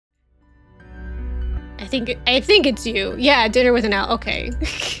I think it's you. Yeah, dinner with an owl. Okay.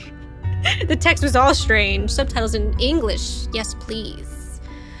 The text was all strange. Subtitles in English. Yes, please.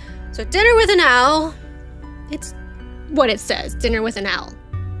 So dinner with an owl. It's what it says. Dinner with an owl.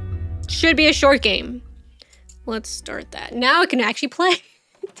 Should be a short game. Let's start that. Now I can actually play.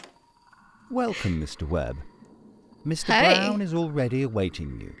 Welcome, Mr. Webb. Mr. Hey. Brown is already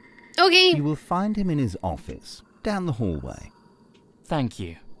awaiting you. Okay. You will find him in his office, down the hallway. Thank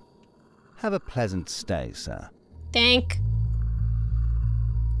you. Have a pleasant stay, sir. Thank.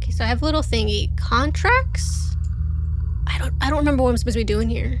 Okay, so I have a little thingy. Contracts? I don't remember what I'm supposed to be doing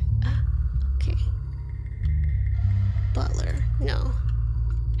here. Okay. Butler. No.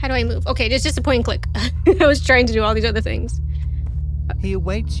 How do I move? Okay, it's just a point and click. I was trying to do all these other things. He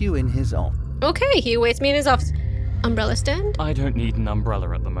awaits you in his office. Okay, he awaits me in his office. Umbrella stand? I don't need an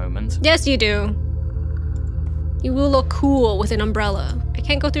umbrella at the moment. Yes, you do. You will look cool with an umbrella. I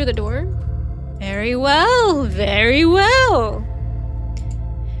can't go through the door? Very well, very well.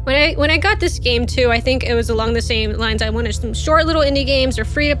 When I got this game too, I think it was along the same lines. I wanted some short little indie games or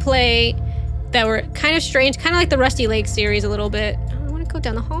free to play that were kind of strange, kind of like the Rusty Lake series a little bit. I want to go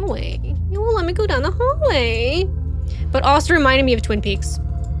down the hallway. You won't let me go down the hallway. But also reminded me of Twin Peaks.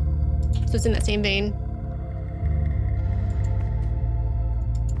 So it's in that same vein.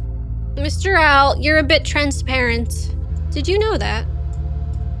 Mr. Owl, you're a bit transparent. Did you know that?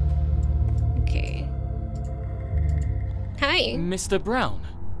 Okay. Hi. Mr. Brown.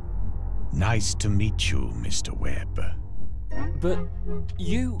 Nice to meet you, Mr. Webb. But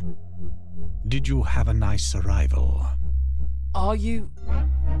you... Did you have a nice arrival? Are you...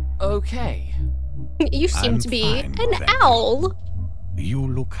 okay? You seem I'm to be fine, an thank you. owl. You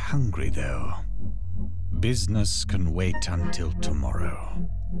look hungry, though. Business can wait until tomorrow.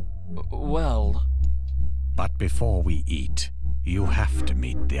 Well... But before we eat, you have to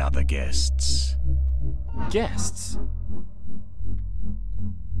meet the other guests. guests?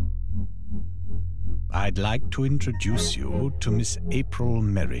 I'd like to introduce you to Miss April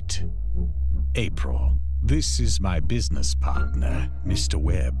Merritt. April, this is my business partner, Mr.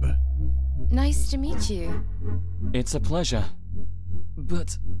 Webb. Nice to meet you. It's a pleasure.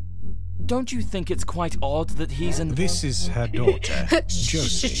 But don't you think it's quite odd that he's an... This is her daughter,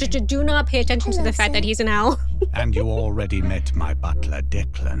 Josie. Do not pay attention to the fact that he's an owl. And you already met my butler,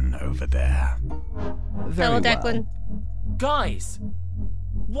 Declan, over there. Very Hello, well. Declan. Guys,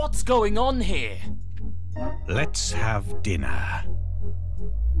 what's going on here? Let's have dinner.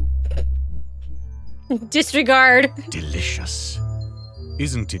 Disregard. Delicious.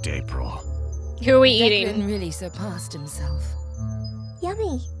 Isn't it, April? Who are we Declan eating? really surpassed himself.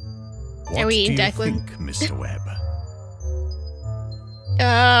 Yummy. What we eating do you Declan? think, Mr. Webb?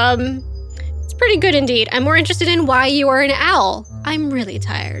 It's pretty good indeed. I'm more interested in why you are an owl. I'm really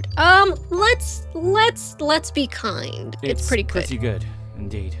tired. Let's be kind. It's pretty good. Pretty good,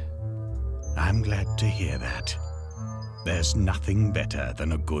 indeed. I'm glad to hear that. There's nothing better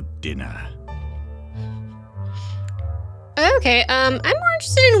than a good dinner. Okay, I'm more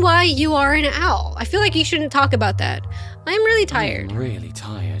interested in why you are an owl. I feel like you shouldn't talk about that. I'm really tired. I'm really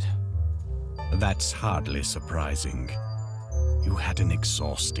tired. That's hardly surprising. You had an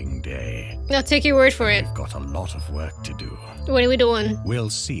exhausting day. I'll take your word for it. We've got a lot of work to do. What are we doing? We'll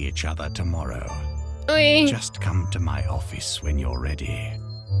see each other tomorrow. Okay. Just come to my office when you're ready.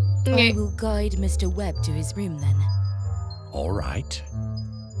 Okay. I will guide Mr. Webb to his room then. All right.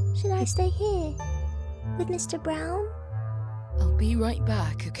 Should I stay here with Mr. Brown? I'll be right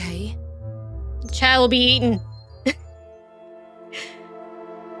back, okay? Child will be eaten.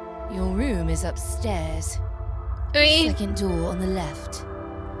 Your room is upstairs. Okay. Second door on the left.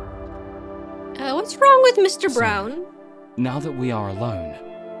 What's wrong with Mr. Brown? Now that we are alone,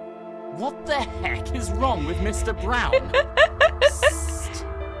 what the heck is wrong with Mr. Brown? Psst.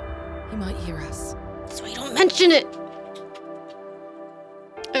 He might hear us. So you don't mention it.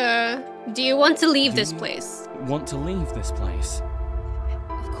 Do you want to leave this place? Want to leave this place?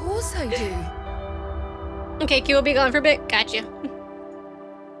 Of course I do. Okay, Q will be gone for a bit. Gotcha.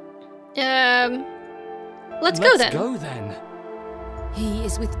 Let's go then. Let's go then. He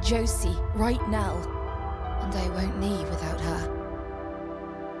is with Josie right now. And I won't leave without her.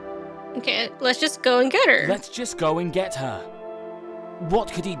 Okay, let's just go and get her. Let's just go and get her.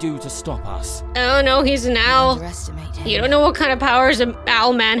 What could he do to stop us? Oh no, he's an owl. Underestimate him. You don't know what kind of powers an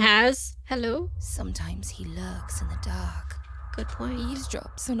owl man has. Hello? Sometimes he lurks in the dark. Good point.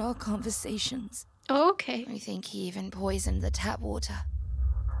 Eavesdrops on our conversations. Oh, okay. I think he even poisoned the tap water.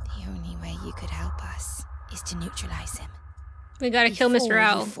 The only way you could help us is to neutralize him. We gotta kill Mr. Before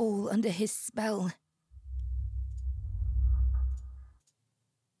Owl. you fall under his spell.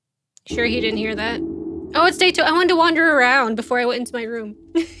 Sure he didn't hear that? Oh, it's day 2. I wanted to wander around before I went into my room.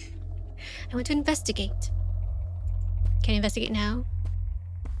 I want to investigate. Can I investigate now?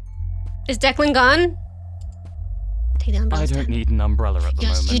 Is Declan gone? Take the umbrella. I don't need an umbrella at the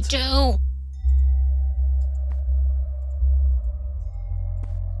yes, moment. you do.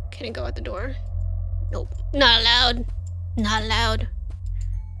 Can I go out the door? Nope. Not allowed. Not allowed.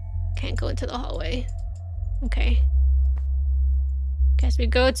 Can't go into the hallway. Okay. Guess we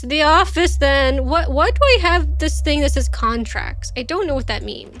go to the office then. What do I have this thing that says contracts? I don't know what that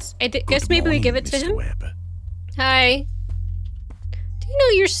means. Guess maybe we give it to Mr. him. Webb. Hi. Do you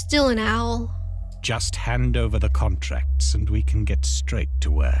know you're still an owl? Just hand over the contracts and we can get straight to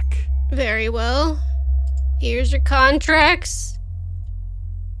work. Very well. Here's your contracts.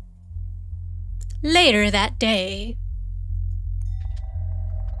 Later that day.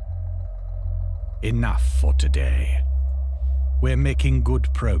 Enough for today. We're making good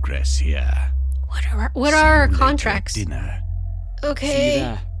progress here. What are See our you later at contracts? dinner. See you Okay.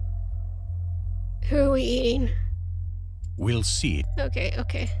 there. Who are we eating? We'll see. Okay.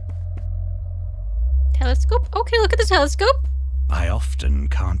 Telescope? Okay, look at the telescope. I often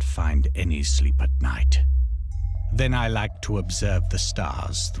can't find any sleep at night. Then I like to observe the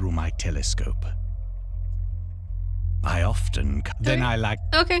stars through my telescope. Then I like...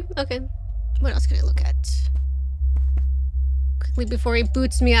 Okay. What else can I look at? Quickly before he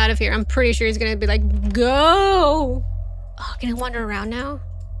boots me out of here. I'm pretty sure he's gonna be like, go! Oh, can I wander around now?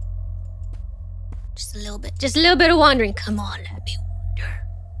 Just a little bit. Just a little bit of wandering. Come on, let me wander.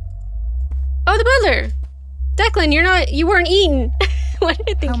 Oh, the butler! Declan, you weren't eaten. Why did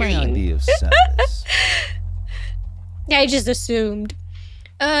I think How you're may I eaten? be of service? Yeah, I just assumed.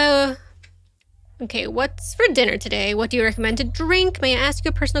 Okay, what's for dinner today? What do you recommend to drink? May I ask you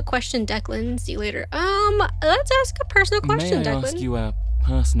a personal question, Declan? See you later. Let's ask a personal question, May I Declan. ask you a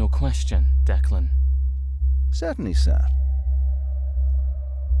personal question, Declan? Certainly, sir.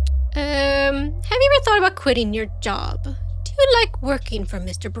 Have you ever thought about quitting your job? Do you like working for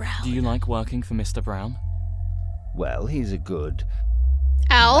Mr. Brown? Do you like working for Mr. Brown? Well, he's a good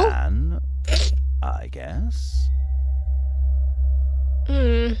Owl? man, I guess.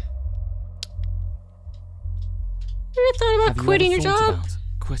 Ever thought about Have you quitting ever your thought job? about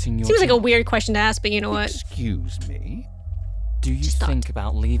quitting your Seems like a job? weird question to ask, but you know what? Excuse me? Do you Just thought. think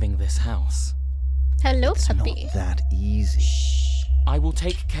about leaving this house? Hello, It's puppy. not that easy. I will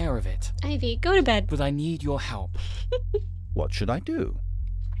take care of it, Ivy, go to bed. but I need your help. What should I do?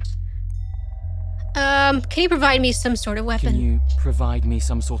 Can you provide me some sort of weapon? Can you provide me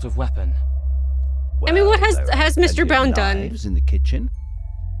some sort of weapon? I mean, what Well, has there are Mr. plenty of Brown done? knives in the kitchen.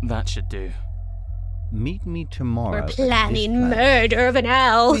 That should do. Meet me tomorrow. We're at this planning place. murder of an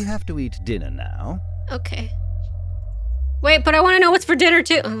owl. We have to eat dinner now. Okay. Wait, but I want to know what's for dinner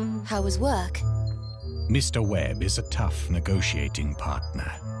too. Oh. How was work? Mr. Webb is a tough negotiating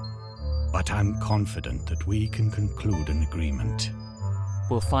partner. But I'm confident that we can conclude an agreement.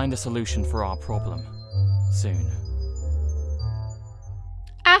 We'll find a solution for our problem soon.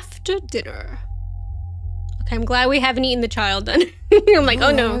 After dinner. Okay, I'm glad we haven't eaten the child then. I'm like, oh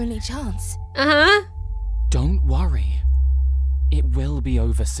Our no. only chance. Uh-huh. Don't worry. It will be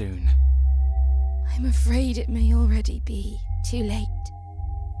over soon. I'm afraid it may already be too late.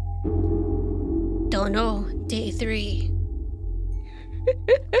 Don't know. Day 3.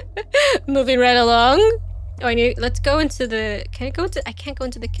 Moving right along. Oh, let's go into the... I can't go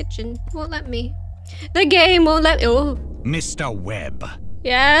into the kitchen. It won't let me. The game won't let me. Oh. Mr. Webb,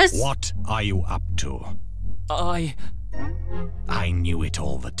 Yes? what are you up to? I knew it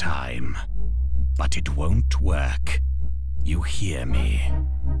all the time. But it won't work. You hear me?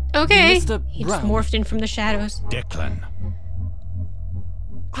 Okay. Mr. He just Brown. morphed in from the shadows. Declan,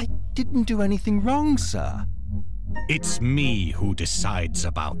 I didn't do anything wrong, sir. it's me who decides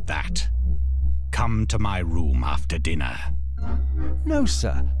about that. Come to my room after dinner. No,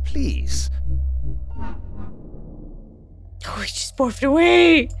 sir. Please. Oh, he just morphed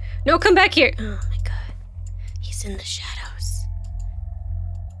away. No, come back here. Oh my god. He's in the shadows.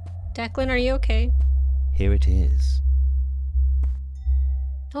 Declan, are you okay? Here it is.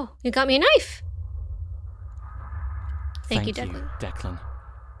 Oh, you got me a knife. Thank you, Declan. Declan.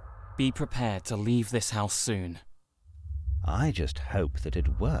 Be prepared to leave this house soon. I just hope that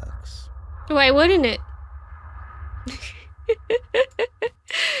it works. Why wouldn't it?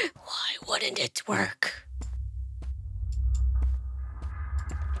 Why wouldn't it work?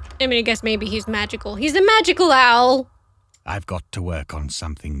 I mean, I guess maybe he's magical. He's a magical owl. I've got to work on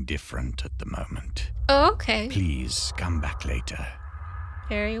something different at the moment. Oh, okay. Please come back later.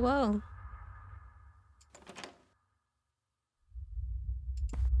 Very well.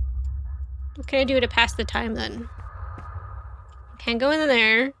 What can I do to pass the time then? Can't go in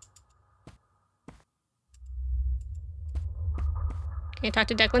there. Can I talk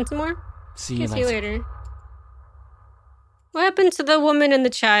to Declan some more? See you See you later. later. What happened to the woman and the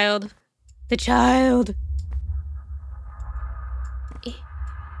child? The child.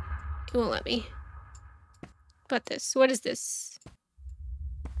 It won't let me. But this, what is this?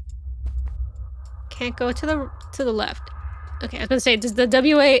 Can't go to the left. Okay, I was gonna say, does the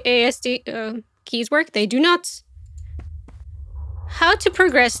WASD keys work? They do not. How to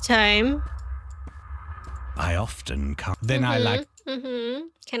progress time? I often come. Then I like.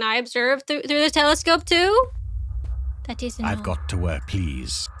 Can I observe through the telescope too? That is. I've got to work,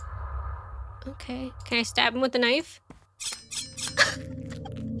 please. Okay. Can I stab him with the knife?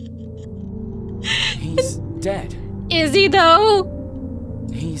 He's dead. Is he though?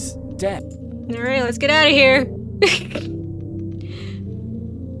 He's dead. All right, let's get out of here.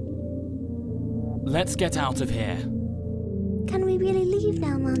 Let's get out of here. Can we really leave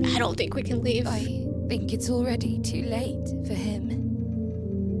now, Mummy? I don't think we can leave. I think it's already too late for him.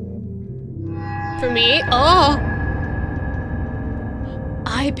 For me? Oh.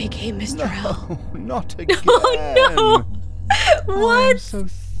 I became Mr. L. Oh, not again. Oh no! I'm What? so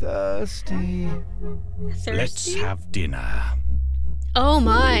thirsty. Thirsty? Let's have dinner. Oh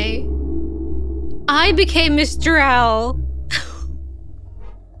my. I became Mr. Owl.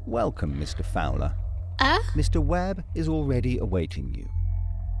 Welcome, Mr. Fowler. Mr. Webb is already awaiting you.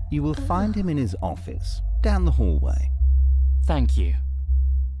 You will find him in his office, down the hallway. Thank you.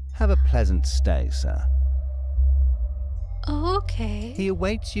 Have a pleasant stay, sir. Okay. He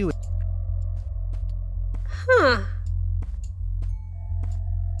awaits you. Huh.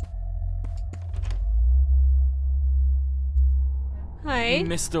 Hi.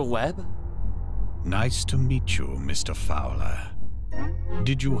 Mr. Webb? Nice to meet you, Mr. Fowler.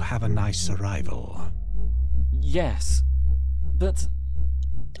 Did you have a nice arrival? Yes. But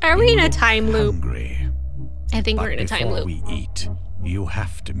Are we in a You look time loop? Hungry. I think But we're in a time before loop. we eat, you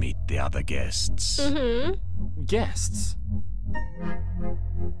have to meet the other guests. guests?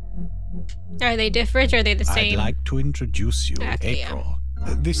 Are they different or are they the same? I'd like to introduce you, Okay, yeah. April.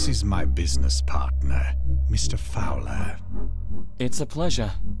 This is my business partner, Mr. Fowler. It's a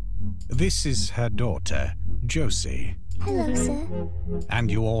pleasure. This is her daughter, Josie. Hello, sir. And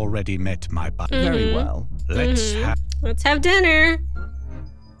you already met my Very well. Let's have Let's have dinner.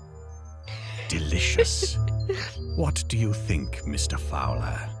 delicious. What do you think, Mr.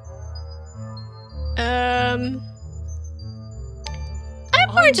 Fowler? I'm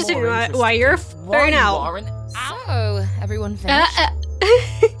more interested in why you're an owl. So, everyone finished?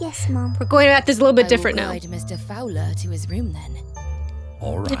 Yes, Mom. We're going at this a little bit I different will now. guide Mr. Fowler to his room then.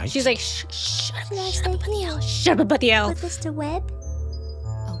 All right. She's like, shut Shall I up stay about the here? owl. Shut up about the owl. With Mr. Webb?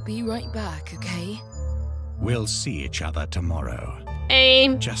 I'll be right back, okay? We'll see each other tomorrow.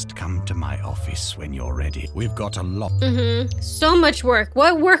 Aim. Just come to my office when you're ready. We've got a lot. So much work.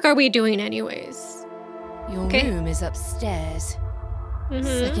 What work are we doing anyways? Your Okay. room is upstairs.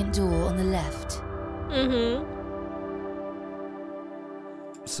 Second door on the left.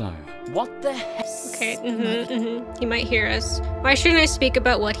 So, what the heck? Okay. He might hear us. Why shouldn't I speak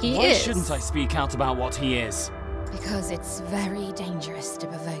about what he Why is? shouldn't I speak out about what he is? Because it's very dangerous to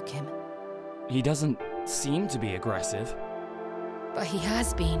provoke him. He doesn't seem to be aggressive. But he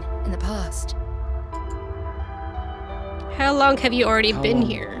has been in the past. How long have you already How been long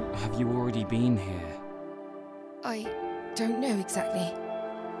here? Have you already been here? I don't know exactly.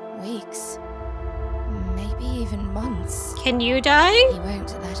 Weeks. Maybe even months. Can you die? He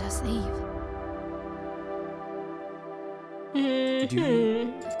won't let us leave. Do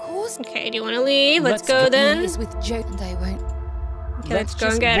you- Of course. Okay, do you want to leave? Let's Let's go go. then. He is with Joe, and I won't Okay, let's go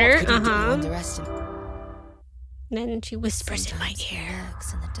just- and get what her. could he do? underestimate. Then she whispers in my Sometimes he ear.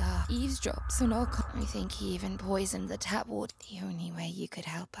 lurks in the dark, eavesdrops on our. I think he even poisoned the tap water. The only way you could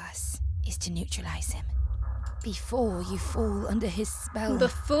help us is to neutralize him before you fall under his spell.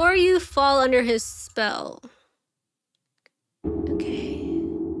 Before you fall under his spell. Okay.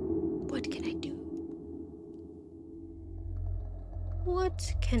 What can I do?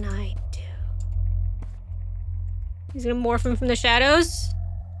 What can I do? He's gonna morph him from the shadows?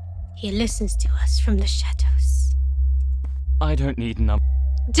 He listens to us from the shadows. I don't need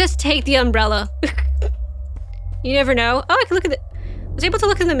Just take the umbrella. You never know. Oh, I can look at I was able to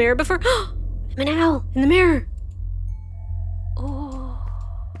look in the mirror before. I'm an owl in the mirror. Oh.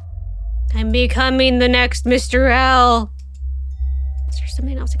 I'm becoming the next Mr. Owl. Is there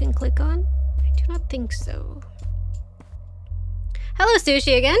something else I can click on? I do not think so. Hello,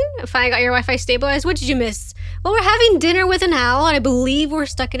 Sushi again. Finally got your Wi-Fi stabilized. What did you miss? Well, we're having dinner with an owl, and I believe we're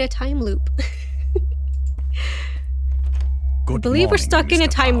stuck in a time loop. I believe we're stuck in a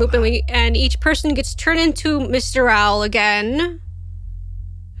time loop, and each person gets turned into Mr. Owl again.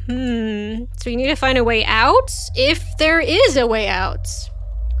 So you need to find a way out, if there is a way out.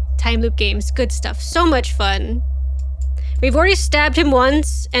 Time loop games, good stuff. So much fun. We've already stabbed him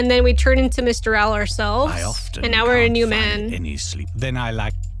once, and then we turned into Mr. Owl ourselves. I often and now we're a new can't find man. any sleep. Then I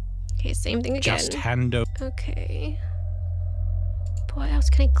like Okay, same thing again. just hand over. Okay. What else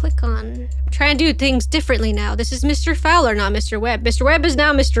can I click on? I'm trying to do things differently now. This is Mr. Fowler, not Mr. Webb. Mr. Webb is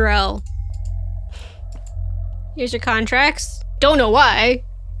now Mr. L. Here's your contracts. Don't know why.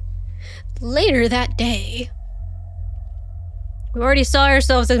 Later that day, we already saw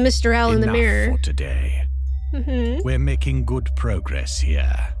ourselves as Mr. L in the mirror. Enough for today. We're making good progress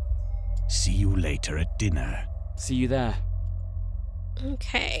here. See you later at dinner. See you there.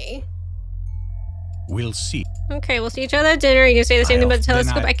 Okay. We'll see. Okay, we'll see each other at dinner. You can say the same thing about the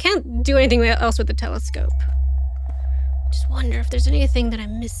telescope. I can't do anything else with the telescope. Just wonder if there's anything that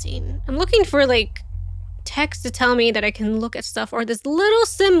I'm missing. I'm looking for, like, text to tell me that I can look at stuff, or this little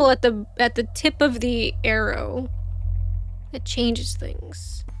symbol at the tip of the arrow that changes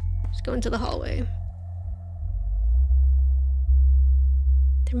things. Just go into the hallway.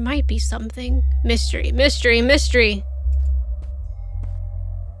 There might be something. Mystery, mystery, mystery.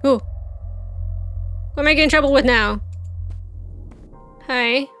 Ooh. What am I getting in trouble with now?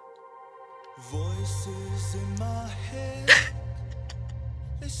 Hi. Voices in my head.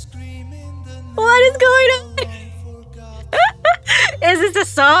 They scream in the What is going on? Is this a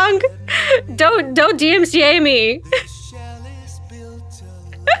song? Don't DMCA me. shell is built to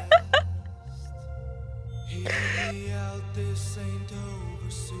last. Hear me out, this ain't over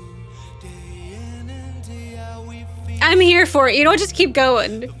soon. Day in and day out we feel I'm here for it. You don't just keep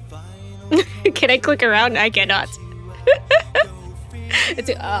going. Can I click around? I cannot. It's it's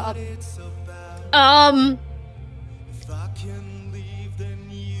about. If I can leave, then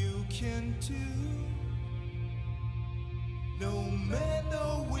you can too. No man,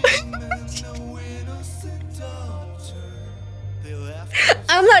 no women, no innocent doctor. They'll have to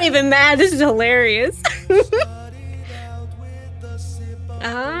I'm not even mad. This is hilarious. start it out with a sip of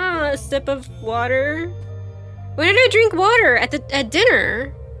A sip of water. When did I drink water? At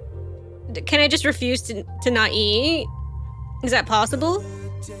dinner? Can I just refuse to not eat? Is that possible?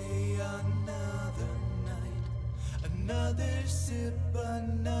 day, another night, another sip,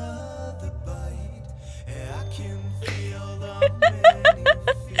 another bite. I can feel the many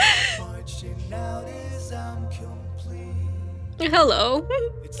feet marching out as I'm complete. Hello.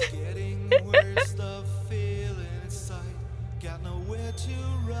 It's getting worse, the feeling inside. Got nowhere to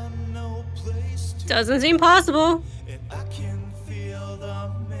run, no place to Doesn't seem possible. and I can feel the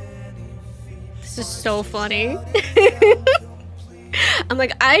many feet. This is so funny. I'm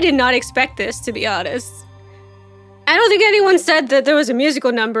like, I did not expect this, to be honest. I don't think anyone said that there was a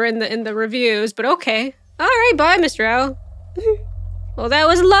musical number in the reviews, but okay. All right, bye, Mr. Owl. Well, that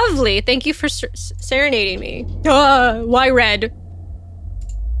was lovely. Thank you for serenading me. Why red?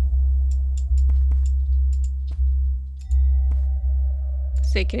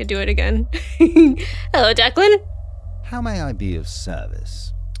 Say, can I do it again? Hello, Declan. How may I be of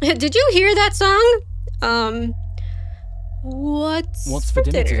service? Did you hear that song? What's for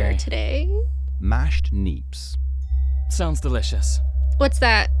dinner today? Mashed neeps. Sounds delicious. What's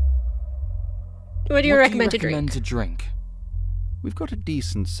that? What do you recommend to recommend drink? to drink? We've got a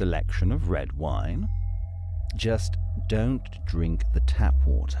decent selection of red wine. Just don't drink the tap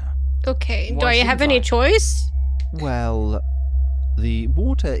water. Okay, do Why I have shouldn't any I? choice? Well, the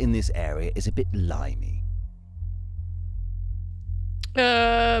water in this area is a bit limey.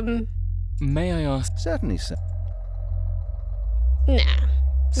 May I ask? Certainly, sir. Nah.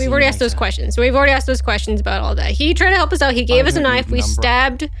 See We've you already asked those later. questions. We've already asked those questions about all that. He tried to help us out. He gave us a don't knife. need We number.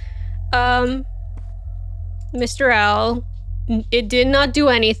 stabbed, Mr. Owl. It did not do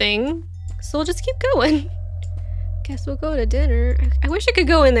anything. So we'll just keep going. Guess we'll go to dinner. I wish I could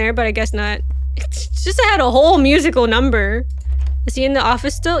go in there, but I guess not. It's just I had a whole musical number. Is he in the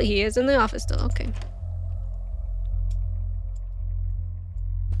office still? He is in the office still. Okay.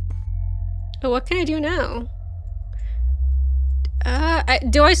 But what can I do now?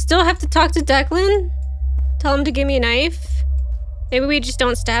 Do I still have to talk to Declan? Tell him to give me a knife? Maybe we just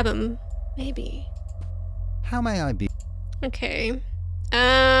don't stab him. Maybe. How may I be? Okay.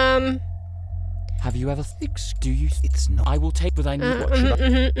 Have you ever? Do you? It's not. I will take, but I need. What should I?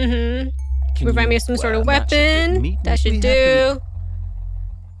 Can Provide you- me with some sort of Well, that should do. weapon. Meat That should we have do.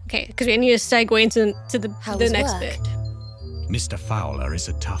 Okay, because we need to segue into the How the was next work? bit. Mr. Fowler is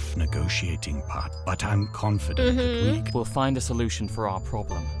a tough negotiating part, but I'm confident that we We'll find a solution for our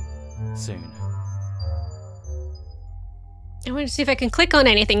problem soon. I want to see if I can click on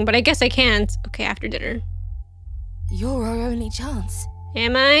anything, but I guess I can't. Okay, after dinner. You're our only chance.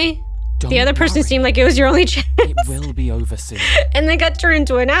 Am I? Don't The other person worry. seemed like it was your only chance. It will be over soon. And they got turned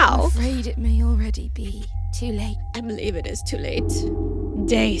into an I'm owl. afraid it may already be too late. I believe it is too late.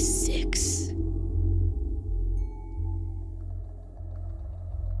 Day 6.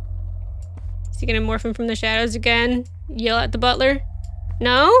 Is he gonna morph him from the shadows again? Yell at the butler?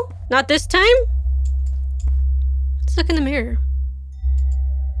 No? Not this time? Let's look in the mirror.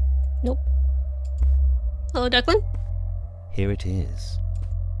 Nope. Hello, Declan? Here it is.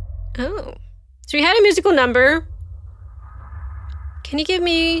 Oh. So we had a musical number. Can you give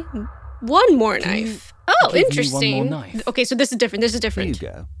me one more Can you knife? Oh, give me one more interesting. knife? Okay, so this is different. This is Here you different.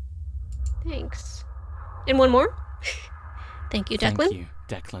 go. Thanks. And one more? Thank you, Declan. Thank you,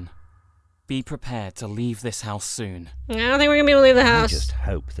 Declan. Be prepared to leave this house soon. I don't think we're gonna be able to leave the I house. just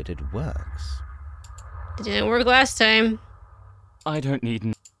hope that it works. It didn't work last time. I don't need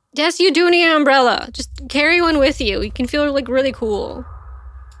an Yes, you do need an umbrella. Just carry one with you. You can feel like really cool.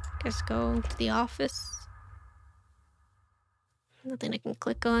 Guess go to the office. Nothing I can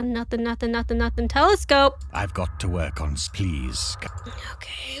click on. Nothing. Telescope. I've got to work on, please.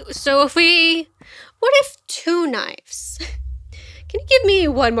 Okay, so what if 2 knives? Can you give me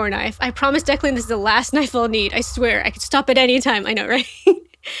one more knife? I promise Declan this is the last knife I'll need. I swear, I could stop at any time. I know, right?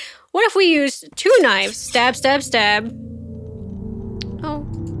 What if we use 2 knives? Stab, stab, stab. Oh.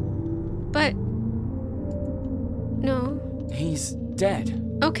 But... No. He's dead.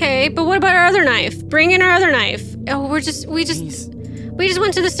 Okay, but what about our other knife? Bring in our other knife. Oh, we just went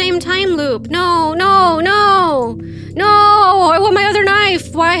to the same time loop. No. I want my other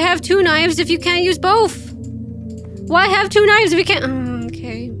knife. Why have 2 knives if you can't use both? Why have 2 knives if you can't?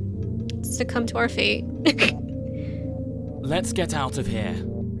 Okay. Succumb to our fate. Let's get out of here.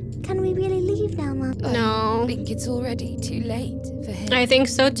 Can we really leave now, Mum? No. I think it's already too late for him. I think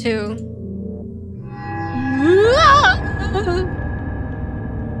so too.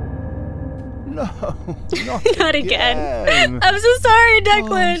 No, Not again. again. I'm so sorry, Oh, I'm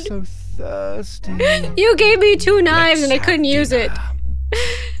Declan. so thirsty. You gave me 2 knives Let's and I have couldn't use it.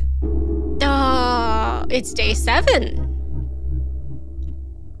 dinner. It's day 7.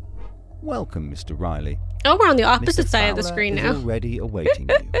 Welcome, Mr. Riley. Oh, we're on the opposite Mr. side of the Fowler screen is now. already awaiting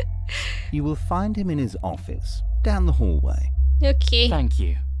you. You will find him in his office, down the hallway. Okay. Thank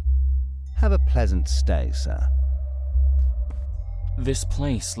you. Have a pleasant stay, sir. This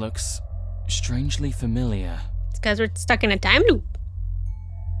place looks strangely familiar. It's because we're stuck in a time loop.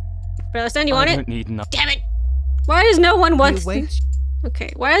 Brother Stan, you want I it? don't need enough. Damn it! Why does no one want... You wait.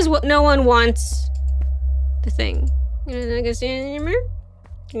 Okay, why does no one wants the thing? You know, I can see it in your mirror?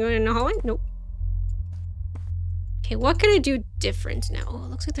 Can you go in the hallway? Nope. Okay, what can I do different now? Oh, it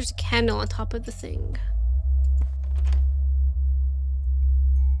looks like there's a candle on top of the thing.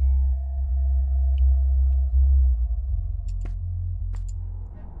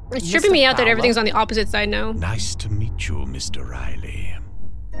 It's tripping Mr. me out that Fowler? everything's on the opposite side now. Nice to meet you, Mr. Riley.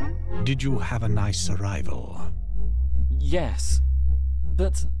 Did you have a nice arrival? Yes,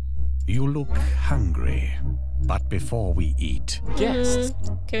 but You look hungry. But before we eat, guests.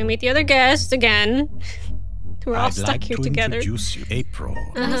 Can we meet the other guests again? We're all I'd stuck like here to together. introduce you, April.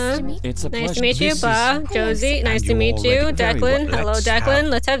 Nice to meet It's a Nice pleasure. to meet you, This is- Ba, Josie. Nice And to you meet you, already- very Declan. well. Hello, Let's Declan. have-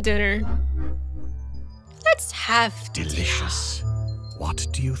 Let's have dinner. Let's have Delicious. What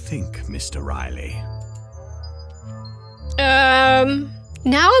do you think, Mr. Riley?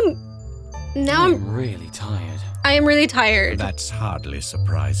 Now I'm I'm really tired. I am really tired. That's hardly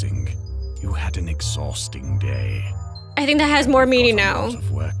surprising. You had an exhausting day. I think that has more We've meaning got a now. lot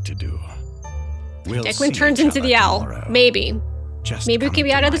of work to do. We'll see Declan turns each into other the owl. tomorrow. Maybe. Just Maybe we come can be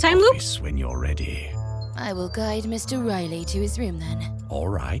to out of the my time loop? office when you're ready. I will guide Mr. Riley to his room then. All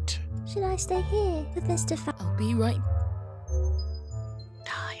right. Should I stay here with Mr. I'll be right.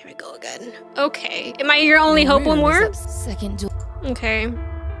 Ah, here we go again. Okay. Am I your only hope? One Room is more? up second door. Okay.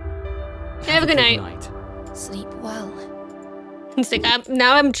 Have a good night. Sleep well. It's like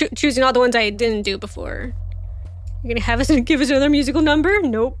now I'm choosing all the ones I didn't do before. You're gonna have us give us another musical number?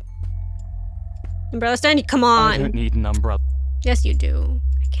 Nope. Umbrella stand, come I don't on. need an umbrella. Yes, you do.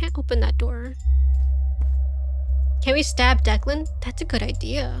 I can't open that door. Can we stab Declan? That's a good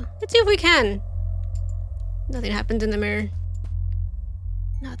idea. Let's see if we can. Nothing happens in the mirror.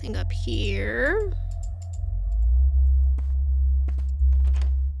 Nothing up here.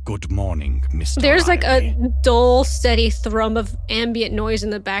 Good morning, Mr. There's like a Riley. dull, steady thrum of ambient noise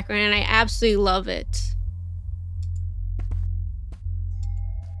in the background, and I absolutely love it.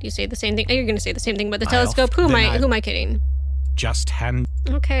 Do you say the same thing? Oh, you're gonna say the same thing about the I telescope. Who am I kidding? Just hand.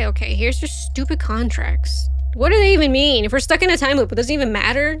 Okay. Here's your stupid contracts. What do they even mean? If we're stuck in a time loop, it doesn't even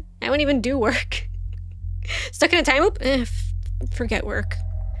matter. I won't even do work. Stuck in a time loop? Forget work.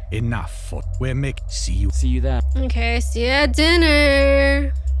 Enough for we're making. See you there. Okay, see you at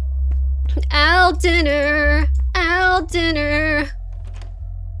dinner. Al dinner.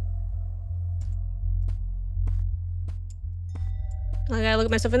 I gotta look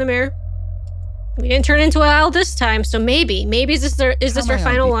at myself in the mirror. We didn't turn into Al this time, so maybe is this our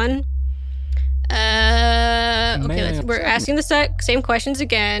final one? Okay, we're asking the same questions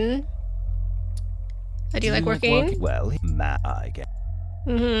again. Do you like working? Well, I guess.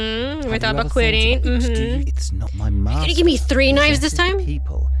 We thought about quitting. It's not my master. You're gonna give me 3 knives this time?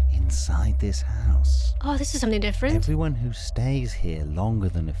 People inside this house. Oh, this is something different. Everyone who stays here longer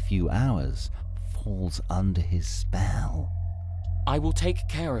than a few hours falls under his spell. I will take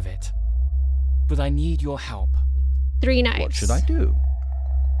care of it. But I need your help. 3 knives. What should I do?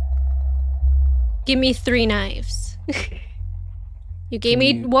 Give me 3 knives. You gave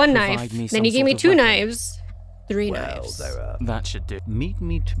me 1 knife, then you gave me 2 knives. 3 knives. That should do. Meet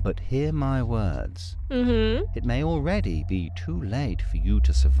me, but hear my words. It may already be too late for you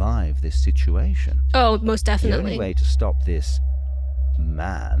to survive this situation. Oh, most definitely. The only way to stop this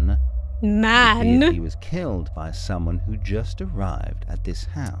man would be if he was killed by someone who just arrived at this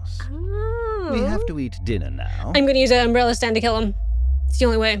house. Oh. We have to eat dinner now. I'm gonna use an umbrella stand to kill him. It's the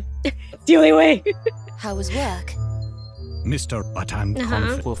only way. It's the only way. How was work? Mr. But I'm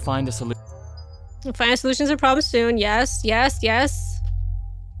confident. We'll find a solution. We'll find a solution to the problem soon. Yes.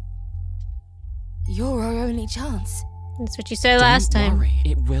 You're our only chance. That's what you said last time. Don't worry,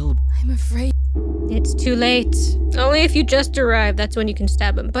 it will. I'm afraid. It's too late. Only if you just arrived, that's when you can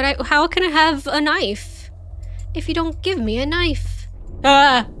stab him. But how can I have a knife if you don't give me a knife?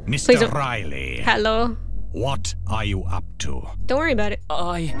 Mr. Please don't. Riley. Hello. What are you up to? Don't worry about it.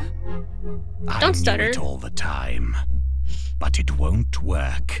 I Don't stutter. knew it all the time, but it won't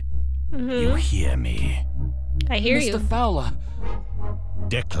work. You hear me? I hear Mr. you. Fowler.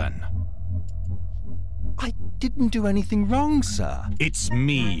 Declan. I didn't do anything wrong, sir. It's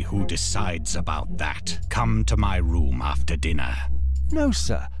me who decides about that. Come to my room after dinner. No,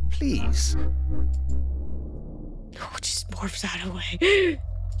 sir. Please. Oh, it just morphs out of the way.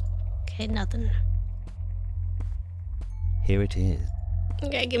 Okay, nothing. Here it is.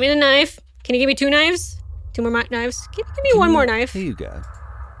 Okay, give me the knife. Can you give me 2 knives? 2 more knives? Give me 1 more knife. Here you go.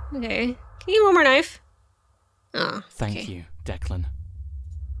 Okay. Can you give me 1 more knife? Oh, Thank you, Declan.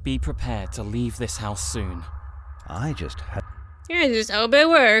 Be prepared to leave this house soon. I just had... I just hope it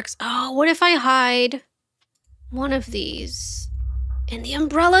works. Oh, what if I hide one of these in the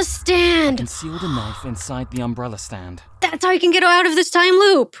umbrella stand? Conceal the knife inside the umbrella stand. That's how you can get out of this time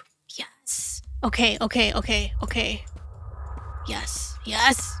loop. Yes. Okay.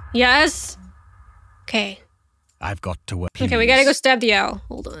 Yes. Okay. I've got to work. Okay, we gotta go stab the owl.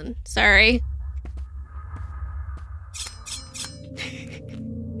 Hold on. Sorry.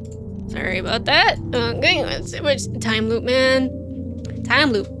 Sorry about that. Okay, let's see which time loop, man.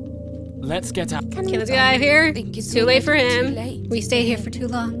 Time loop. Let's get out. Okay, let's get out of here. think it's Too late for already him. too late. We stayed here for too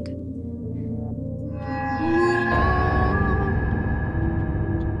long.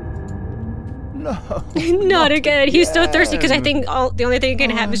 No. Not again. He's so thirsty because I think the only thing he can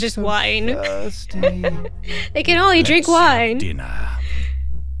have is just so wine. Thirsty. They can only drink Let's have wine. dinner.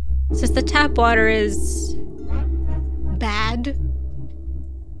 Since the tap water is bad.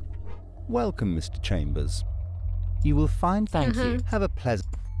 Welcome, Mr. Chambers. You will find... Thank you. Have a pleasant...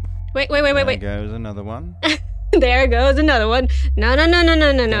 Wait. There goes another one. There goes another one. No.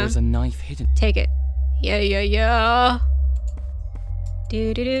 There's a knife hidden. Take it. Yeah.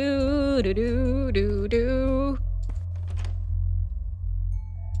 Do.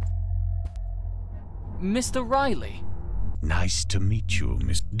 Mr. Riley. Nice to meet you,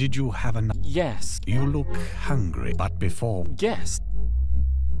 Miss. Did you have a... Yes. You look hungry, but before... Yes.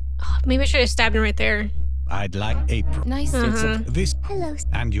 Oh, maybe I should have stabbed him right there. I'd like April. Nice. This... Hello.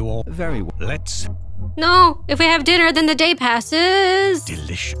 And you all... Very well. Let's... No, if we have dinner, then the day passes.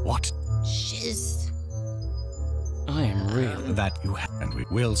 Delicious. What? Shiz. I am really... That you have... And we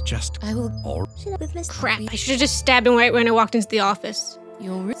will just... I will. Or... With Mr. Crap, I should have just stabbed him right when I walked into the office.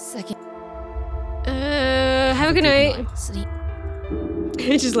 Your second. Have a good night. Sleep.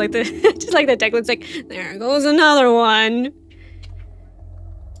 just like that Declan's like, there goes another one.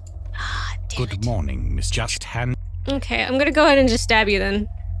 Ah, damn Good it. morning, Miss. Just hand... Okay, I'm gonna go ahead and just stab you then.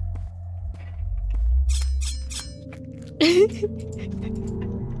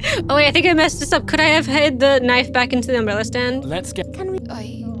 Oh wait, I think I messed this up. Could I have hid the knife back into the umbrella stand? Let's get... Can we?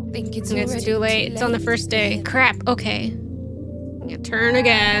 think it's It's too late. It's on the first day. Crap. Okay. Yeah, turn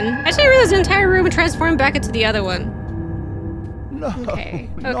again. I didn't realize the entire room and transform back into the other one. No, Okay.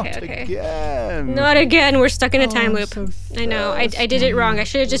 not Okay. again. Not again. We're stuck in a time loop. so I know. I did it wrong. I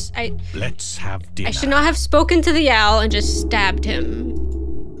should have just. Let's have dinner. I should not have spoken to the owl and just stabbed him.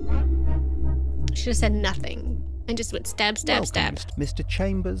 I should have said nothing and just went stab, stab, Welcome, stab. Mr.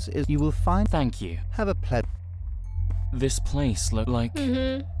 Chambers is. You will find. Thank you. Have a pleasure. This place looked like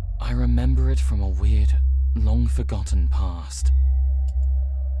Mm-hmm. I remember it from a weird, long-forgotten past.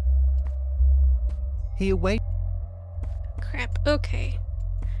 He awaits. Crap. Okay.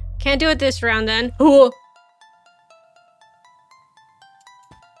 Can't do it this round then. Ooh.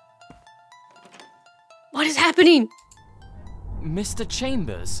 What is happening? Mr.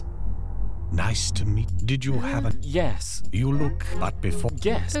 Chambers? Nice to meet. Did you have a... Yes. You look... But before...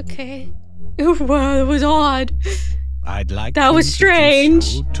 Yes. Okay. Ooh, wow, that was odd. I'd like That to was introduce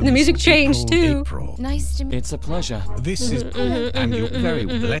strange. you to The music Miss changed, April too. April. Nice to meet It's a pleasure. This is... and you very...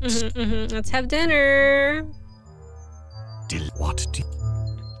 Let's... Let's have dinner. What do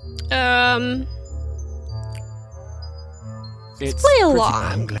It's Play pretty- along.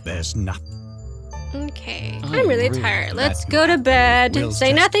 I'm glad there's nothing. Okay. I'm I'm really really tired. glad Let's you go to have- bed. We'll Say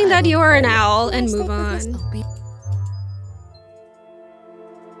just- nothing that you are an owl and Stay move with us. on. I'll be-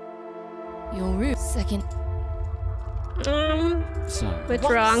 Your room. Second. So, What's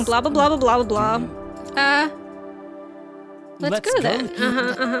wrong? Blah, blah, blah, blah, blah, blah, blah. Let's go then.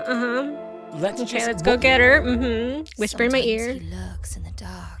 Let's Okay, just let's go get her. Whisper in my Sometimes ear. He lurks in the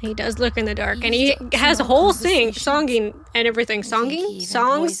dark. He does look in the dark, He and he stops has in a our whole conversations. songing and everything. I think he Songing? even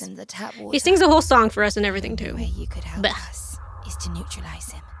Songs? poisoned the tap water. He sings a whole song for us and everything, The too. way you could help Bah. us is to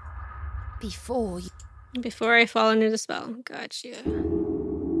neutralize him. Before you... Before I fall under the spell. Gotcha.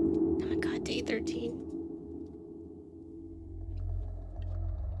 Oh my god, day 13.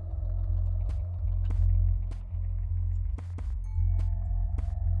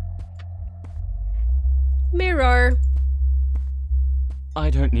 Mirror. I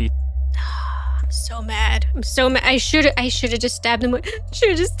don't need. I'm so mad. I'm so mad. I should have just stabbed him. Should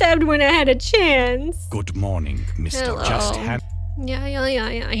have just stabbed him when I had a chance. Good morning, Mr. Hello. Just had...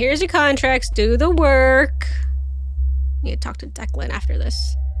 Yeah. Here's your contracts. Do the work. I need to talk to Declan after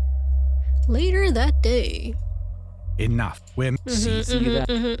this. Later that day. Enough. We're... See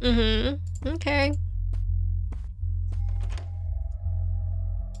that? Okay.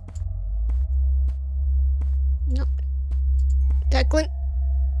 Nope. Declan.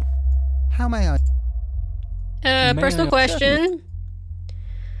 How may I? May Personal I- question.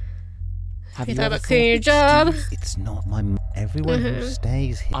 Have You you thought ever about quitting your job? It's not my. Everyone who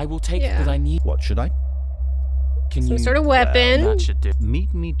stays here. I will take Yeah. what I need. What should I? Can Some you? sort of weapon. That should do.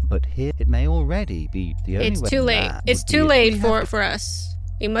 Meet me, but here it may already be the only It's way. too late. That It's would be too if late we for have- for us.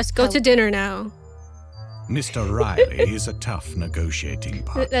 We must go How- to dinner now. Mr. Riley is a tough negotiating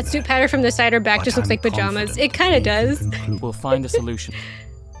partner. That suit pattern from the side or back but just looks I'm like pajamas. confident It kind of we can does. conclude- We'll find a solution.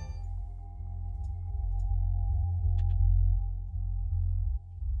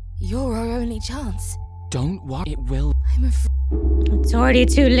 You're our only chance. Don't worry. It will. I'm afraid... It's already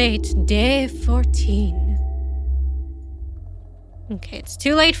too late. Day 14. Okay, it's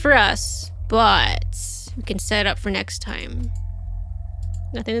too late for us, but we can set up for next time.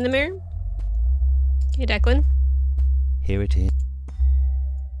 Nothing in the mirror? Okay, Declan. Here it is.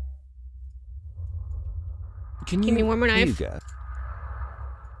 Can Give you? me one more Here you knife. go.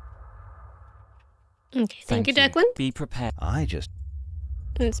 Okay, thank you, Declan. Be prepared. I just.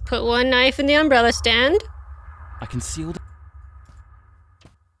 Let's put one knife in the umbrella stand. I can seal.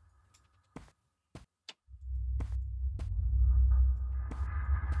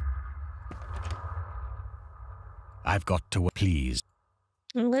 I've got to... Please.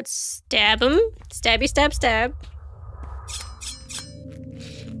 And let's stab him. Stabby, stab, stab.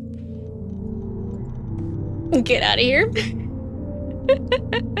 Get out of here.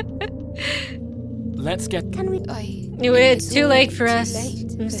 Let's get. Can we? It's too late for us.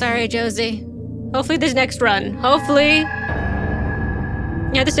 late I'm for sorry, him. Josie. Hopefully this next run. Hopefully. You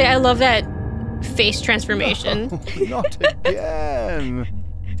have to say, I love that face transformation. Not again.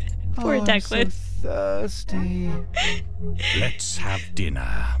 Poor I'm Declan. so thirsty. Let's have dinner.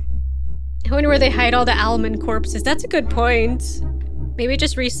 I wonder where they hide all the almond corpses. That's a good point. Maybe it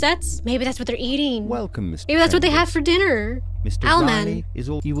just resets? Maybe that's what they're eating. Welcome, Mr. Maybe that's what they have Chambers. for dinner. Mr. Almond. Riley is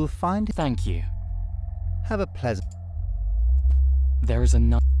all you will find. Thank you. Have a pleasant. There is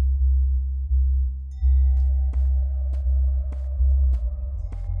another.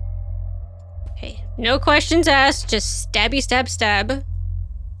 Okay, no questions asked, just stabby, stab, stab.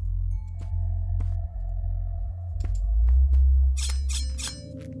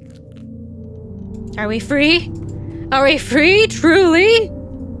 Are we free? Are we free, truly?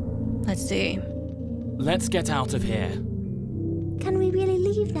 Let's see. Let's get out of here. Can we really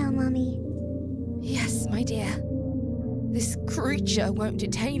leave now, Mummy? Yes, my dear. This creature won't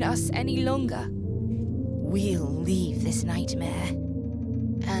detain us any longer. We'll leave this nightmare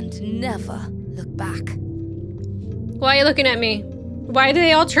and never look back. Why are you looking at me? Why do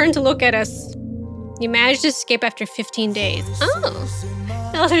they all turn to look at us? You managed to escape after 15 days.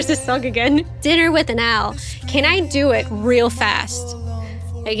 Oh, there's this song again. Dinner with an Owl. Can I do it real fast?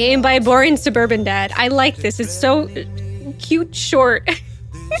 A game by boring suburban dad. I like this. It's so cute, short.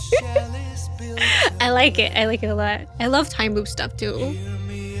 I like it. I like it a lot. I love time loop stuff too.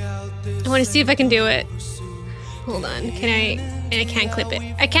 I want to see if I can do it. Hold on. Can I? And I can't clip it.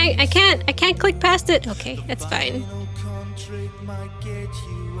 I can't click past it. Okay, that's fine.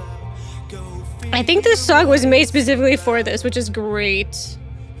 I think this song was made specifically for this, which is great.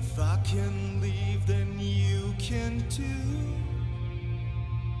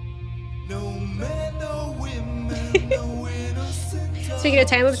 Speaking of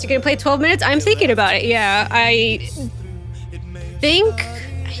time loops, you're gonna play 12 minutes? I'm thinking about it. Yeah, I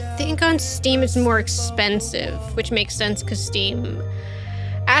think on Steam it's more expensive, which makes sense because Steam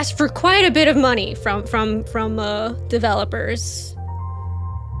asked for quite a bit of money from developers.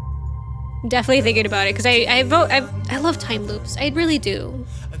 Definitely thinking about it because I love time loops. I really do.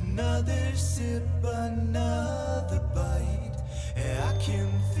 Another sip, another bite. I can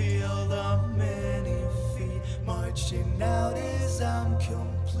feel the many feet marching out as I'm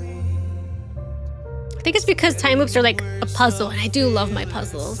complete. I think it's because time loops are like a puzzle, and I do love my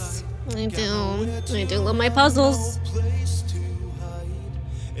puzzles. I do love my puzzles.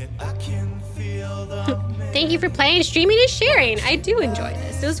 Thank you for playing, streaming, and sharing. I do enjoy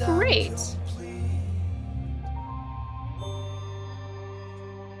this. It was great.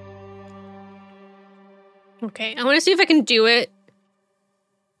 Okay, I want to see if I can do it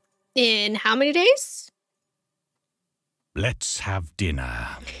in how many days? Let's have dinner.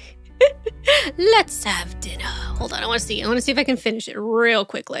 Let's have dinner. Hold on, I want to see. I want to see if I can finish it real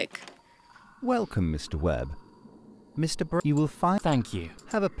quick, like. Welcome, Mr. Webb. Mr. You will find... Thank you.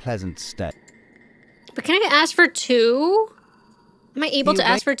 Have a pleasant stay. But can I ask for 2? Am I able to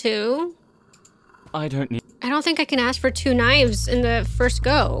ask for 2? I don't need... I don't think I can ask for 2 knives in the first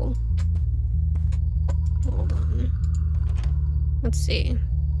go. Hold on. Let's see.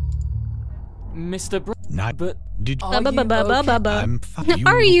 Mr. But did are you okay? I'm fine.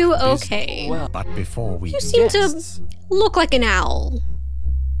 Are you look okay? Well, But before we You seem guests. to look like an owl.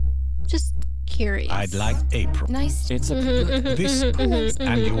 Just curious. I'd like April. Nice. It's a... This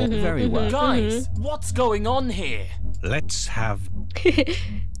and you're Very well. Guys, what's going on here? Let's have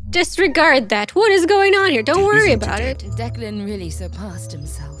Disregard that. What is going on here? Don't worry Isn't about it? it. Declan really surpassed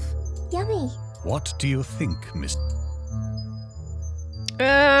himself. Yummy. what do you think, Miss?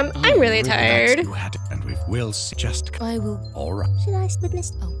 I'm really tired. You had and we'll just I will. all right. Should I with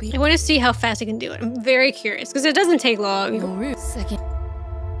Mr. I'll be I want to see how fast I can do it. I'm very curious because it doesn't take long. your room. Second.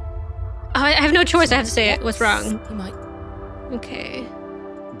 Oh, I have no choice. I have to say it. What's wrong? You might. Okay.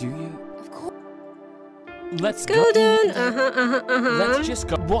 Do you... Of course. Let's go. Golden. Let's just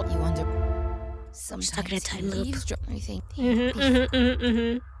go. What? You under. Sometimes stuck in a time loop. eavesdrop, I think.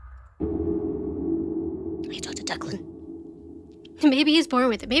 I talked to Declan. Maybe he's born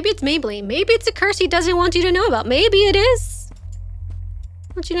with it. Maybe it's Maybelline. Maybe it's a curse he doesn't want you to know about. Maybe it is.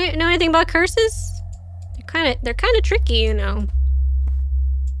 Don't you know anything about curses? They're kind of tricky, you know.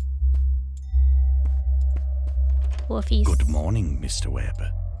 Wolfies. Good morning, Mr. Webb.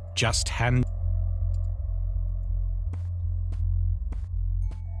 Just hand.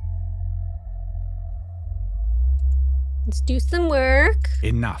 Let's do some work.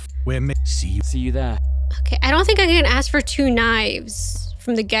 Enough. See you. See you there. Okay, I don't think I can ask for 2 knives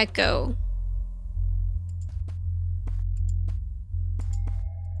from the get-go.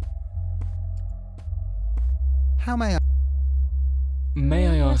 How may I... May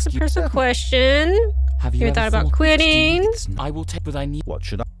I That's ask a you? personal question. Have you You ever thought about quitting? I will take, but I need. What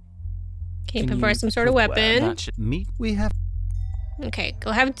should I... Can you Can prepare you some sort of prepare weapon? That should- Meet? We have... Okay,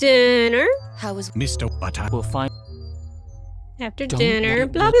 go have dinner. How was. Mr. But I We'll find. After Don't dinner, worry,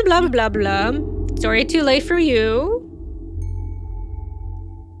 blah, blah, blah, blah, blah, blah. It's already too late for you.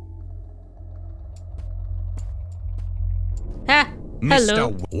 Ah,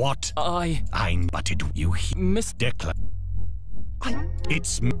 hello. Mr. What? I I'm but it you he miss. Declan.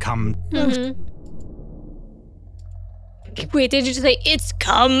 It's come. Mm-hmm. Wait, did you just say it's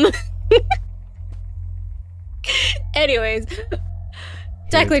come? Anyways.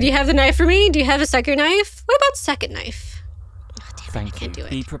 Declan, do you have the knife for me? Do you have a second knife? What about second knife? Oh, damn it, I Thank can't you. do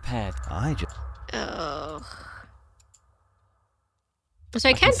Be it. prepared. I just... Oh. So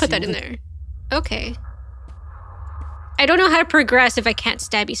I can put that in there. Okay. I don't know how to progress if I can't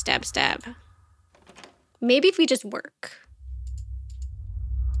stabby stab stab. Maybe if we just work.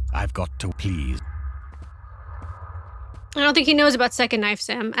 I've got to please. I don't think he knows about second knife,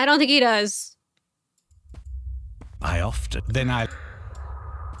 Sam. I don't think he does. I often. Then I.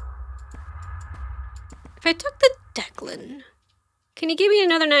 If I took the Declan, can you give me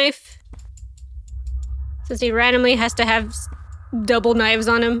another knife? Since he randomly has to have double knives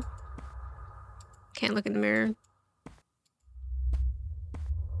on him. Can't look in the mirror.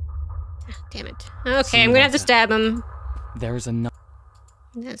 Ah, damn it. Okay, I'm gonna have to stab him. There is a.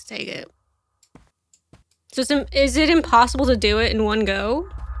 Let's take it. So is it impossible to do it in one go?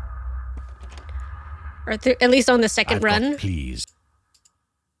 Or at least on the 2nd run? Please.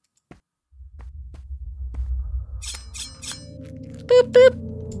 Boop, boop.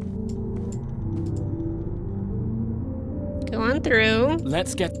 Go on through.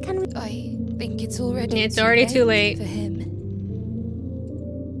 Let's get. Can we? I think it's already. It's already too late for him.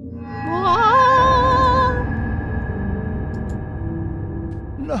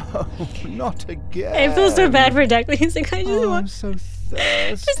 No, not again. I feel so bad for Declan. He's like, I just Oh, I'm want. so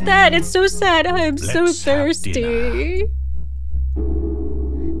thirsty. Just that. It's so sad. I'm so Let's have thirsty.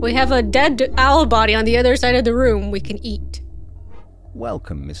 We have a dead owl body on the other side of the room. We can eat.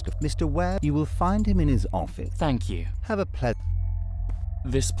 Welcome, Mr. Webb. You will find him in his office. Thank you. Have a pleasant.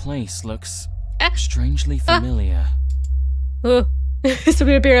 This place looks Ah. strangely familiar. Oh,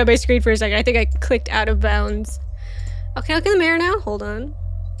 something appeared on my screen for a second. I think I clicked out of bounds. Okay, look in the mirror now. Hold on.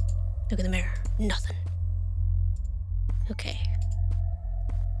 Look in the mirror. Nothing. Okay.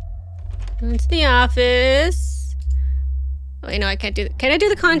 Into the office. Wait, no, I can't do. Can I do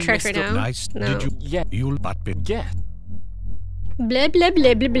the contract right now? Nice. No. Did you? Yeah. You'll but be. Yeah. Blah blah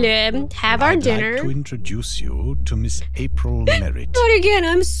blah blah blah. Have our I'd dinner. like to introduce you to Miss April Merritt. But again,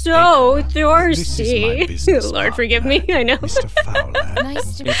 I'm so April, this is my thirsty. business Lord, forgive me. partner, I know. Mr. Fowler.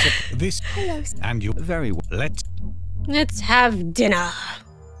 Nice to. This Hello. and you. Very well. Let's have dinner.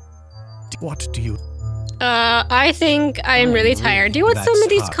 What do you? I think I'm really tired. Do you want some That's of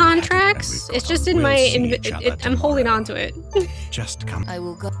these hard, Madam, and contracts? we've It's got just on. in my. We'll see each other I'm holding tomorrow. on to it. Just come. I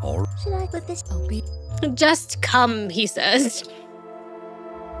will go. Or Should I with this? I'll be Just come, he says.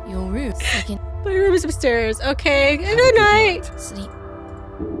 your room. I can My room is upstairs. Okay. Good night. sleep.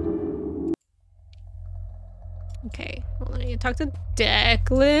 Okay. Hold on. I need to talk to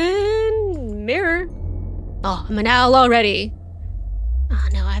Declan. Mirror. Oh, I'm an owl already. Oh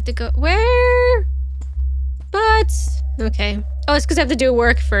no, I have to go. Where? But okay. Oh, it's because I have to do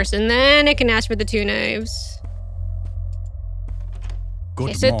work first, and then I can ask for the 2 knives. good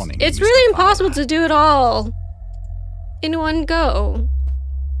Okay, so morning. it's Mr. really impossible Fowler. to do it all in one go.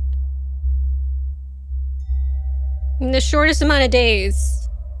 In the shortest amount of days.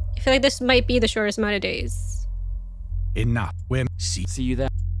 I feel like this might be the shortest amount of days. Enough. We're see. See you there.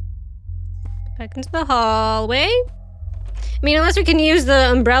 Back into the hallway. I mean, unless we can use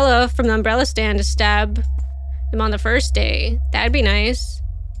the umbrella from the umbrella stand to stab him on the first day. That'd be nice.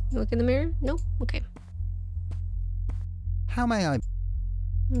 Look in the mirror? Nope. Okay. How may I?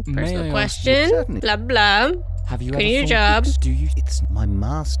 May I Personal ask question. Certainly. Blah, blah. Have you Can ever you do your thought- job? Do you? It's my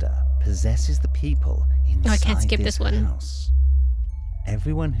master possesses the people inside I can't skip this one. house.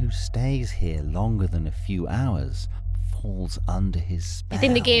 Everyone who stays here longer than a few hours falls under his spell. I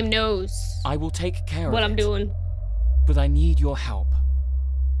think the game knows I will take care what of I'm it, doing. but I need your help.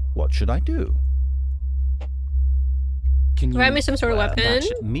 What should I do? Can you? Grab me some sort of Well, weapon. that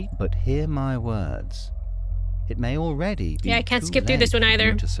should meet, but hear my words. It may already be Yeah, I can't too skip through this late one for you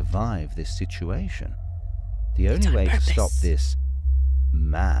either. to survive this situation. The It's only on way to stop purpose. this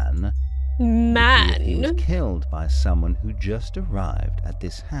man would be if he was Man. killed by someone who just arrived at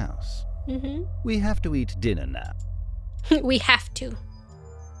this house. hmm We have to eat dinner now. We have to.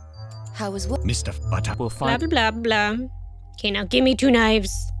 How is what? Mr. Butter. We'll Blah, find. blah, blah, blah. Okay, now give me 2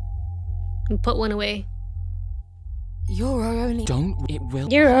 knives. And put one away. You're our only. Don't. It will.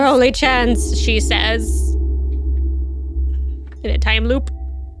 Your only chance, she says. In a time loop.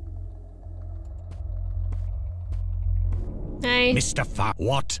 Hi. Mr.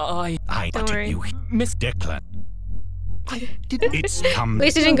 What? I. Don't worry. You, Miss. Declan. Did It's come. At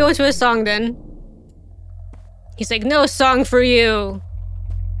least it didn't go into a song then. He's like, no song for you.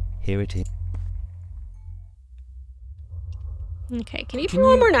 Here it is. Okay, can you Can put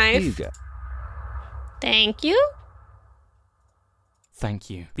one you- more Here you knife? go. Thank you. Thank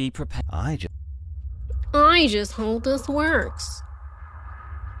you. Be prepared. I just hope this works.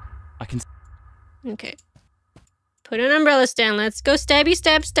 I can. Okay. Put an umbrella stand. Let's go stabby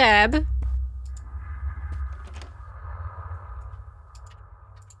stab stab.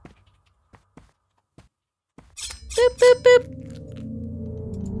 Boop, boop,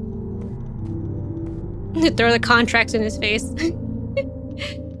 boop. Throw the contract in his face.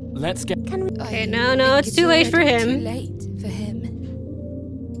 Let's get... Can we? Okay, no, it's too late for him. Too late for him.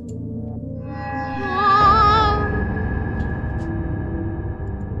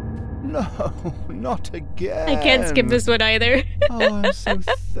 No, not again. I can't skip this one either. Oh, I'm so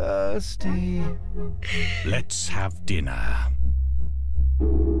thirsty. Let's have dinner.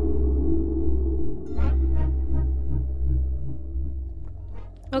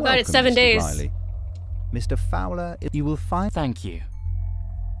 Oh god, it's Welcome, 7 Mr. days. Riley. Mr. Fowler, you will find... Thank you.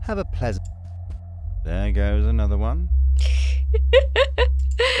 Have a pleasant... There goes another one.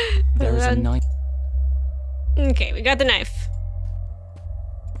 There is a knife. Okay, we got the knife.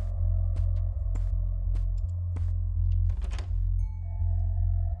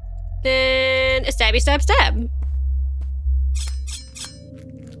 Then a stabby stab stab.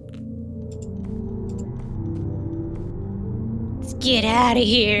 Let's get out of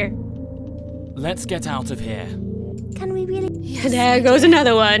here. Let's get out of here. Can we really? Yes, There my goes dear.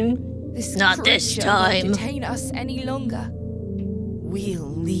 another one. This Not this creature time. won't detain us any longer.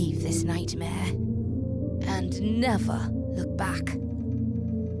 We'll leave this nightmare and never look back.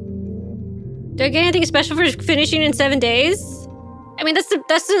 Do I get anything special for finishing in 7 days? I mean, that's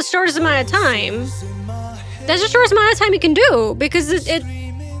the shortest amount of time. That's the shortest amount of time you can do because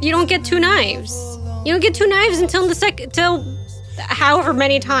you don't get 2 knives. You don't get 2 knives until however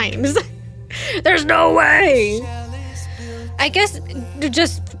many times. There's no way. I guess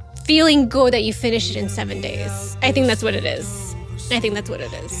just feeling good that you finished it in 7 days. I think that's what it is.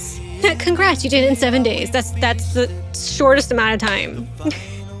 Congrats, you did it in 7 days. That's the shortest amount of time.